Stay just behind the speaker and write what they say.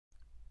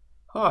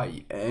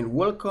Hi and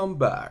welcome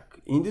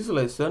back. In this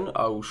lesson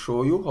I will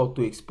show you how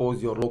to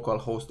expose your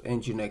localhost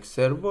Nginx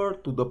server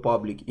to the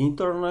public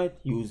internet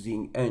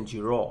using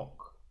Ngrok.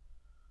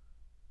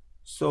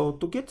 So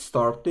to get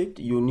started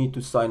you need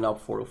to sign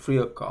up for a free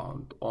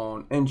account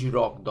on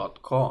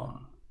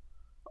ngrok.com.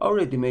 I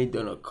already made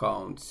an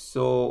account,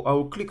 so I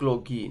will click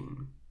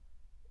login.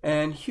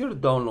 And here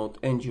download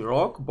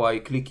Ngrok by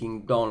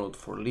clicking download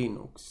for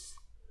Linux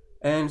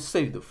and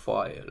save the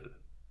file.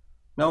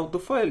 Now the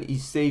file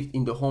is saved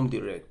in the home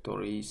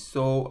directory,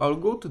 so I'll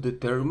go to the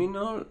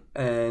terminal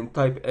and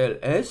type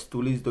ls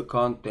to list the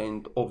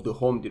content of the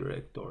home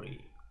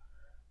directory.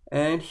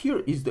 And here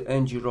is the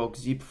ngrok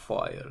zip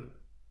file.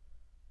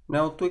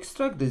 Now to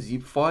extract the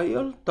zip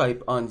file,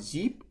 type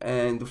unzip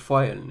and the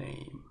file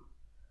name.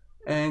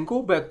 And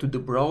go back to the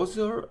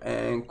browser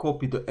and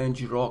copy the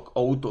ngrok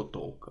auto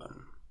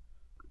token.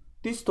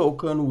 This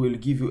token will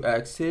give you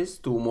access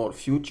to more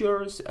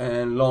features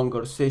and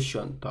longer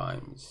session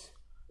times.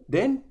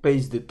 Then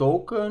paste the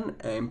token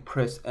and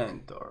press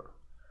enter.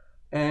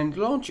 And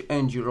launch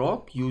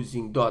Ngrok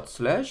using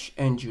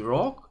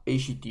 /ngrok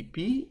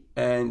http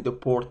and the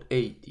port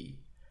 80.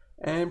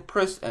 And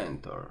press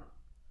enter.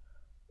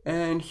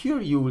 And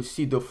here you will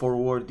see the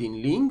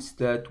forwarding links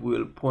that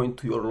will point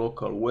to your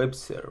local web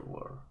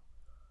server.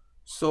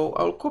 So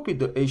I'll copy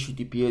the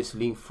HTTPS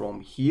link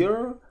from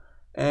here.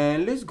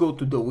 And let's go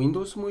to the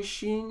Windows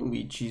machine,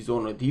 which is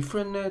on a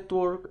different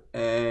network,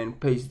 and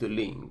paste the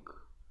link.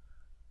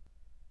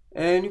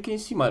 And you can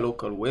see my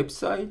local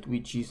website,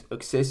 which is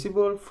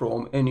accessible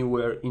from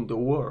anywhere in the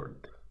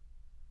world.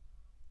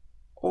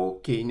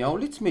 Okay, now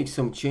let's make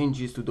some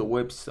changes to the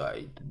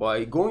website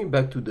by going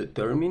back to the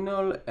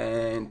terminal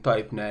and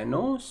type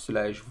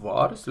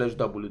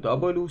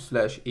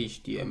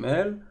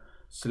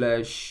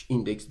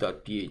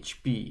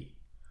nano/var/www/html/index.php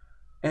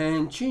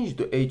and change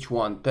the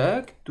h1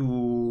 tag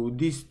to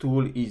 "this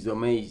tool is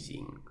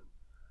amazing"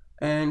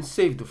 and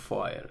save the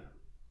file.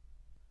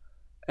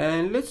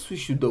 And let's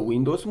switch to the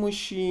Windows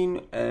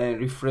machine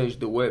and refresh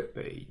the web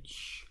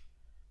page.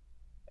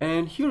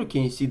 And here you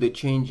can see the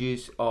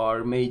changes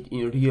are made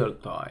in real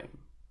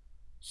time.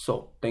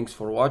 So thanks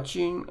for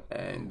watching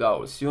and I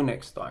will see you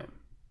next time.